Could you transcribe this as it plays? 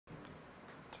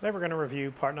Today we're going to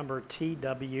review part number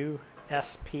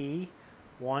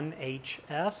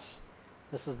TWSP1HS.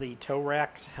 This is the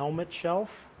Tow-Rax helmet shelf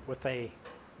with a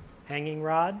hanging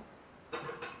rod.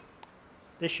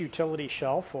 This utility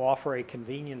shelf will offer a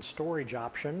convenient storage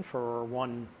option for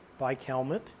one bike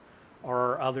helmet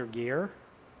or other gear.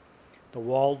 The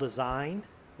wall design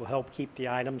will help keep the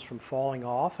items from falling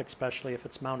off, especially if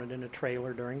it's mounted in a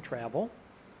trailer during travel.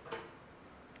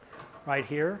 Right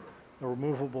here, the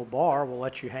removable bar will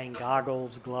let you hang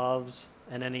goggles, gloves,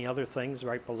 and any other things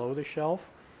right below the shelf.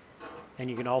 And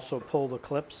you can also pull the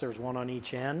clips. There's one on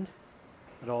each end.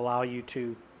 It'll allow you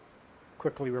to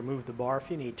quickly remove the bar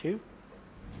if you need to.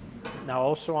 Now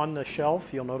also on the shelf,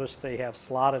 you'll notice they have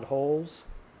slotted holes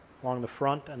along the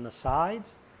front and the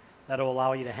sides. That'll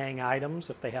allow you to hang items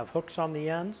if they have hooks on the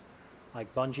ends,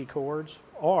 like bungee cords.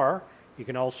 Or you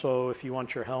can also, if you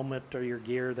want your helmet or your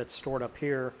gear that's stored up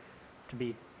here to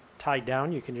be tied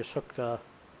down, you can just hook the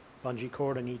bungee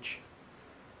cord in each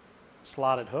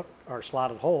slotted hook or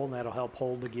slotted hole, and that'll help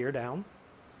hold the gear down.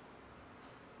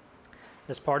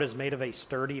 This part is made of a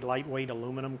sturdy, lightweight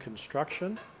aluminum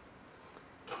construction.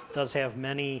 It does have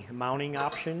many mounting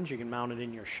options. You can mount it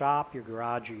in your shop, your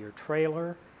garage, or your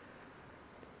trailer.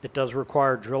 It does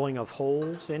require drilling of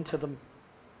holes into the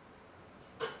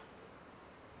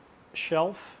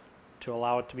shelf to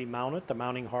allow it to be mounted. The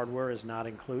mounting hardware is not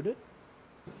included.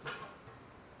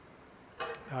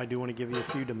 I do want to give you a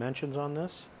few dimensions on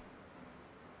this.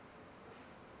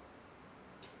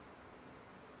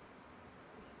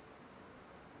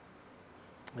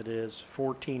 It is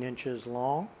 14 inches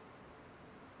long.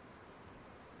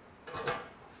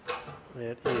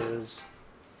 It is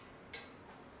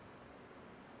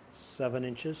 7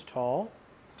 inches tall.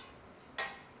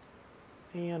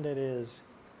 And it is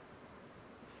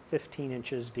 15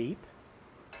 inches deep.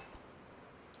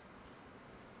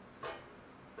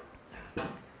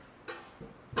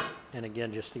 And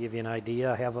again, just to give you an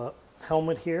idea, I have a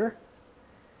helmet here,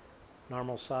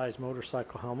 normal size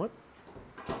motorcycle helmet,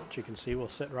 which you can see will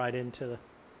sit right into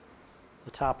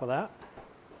the top of that.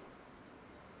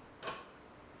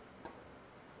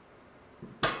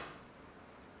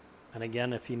 And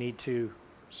again, if you need to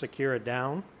secure it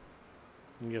down,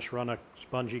 you just run a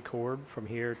bungee cord from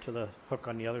here to the hook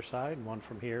on the other side, and one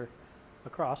from here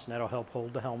across, and that'll help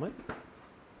hold the helmet.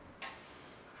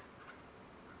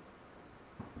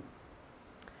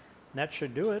 And that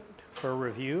should do it for a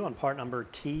review on part number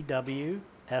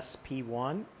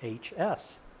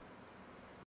TWSP1HS.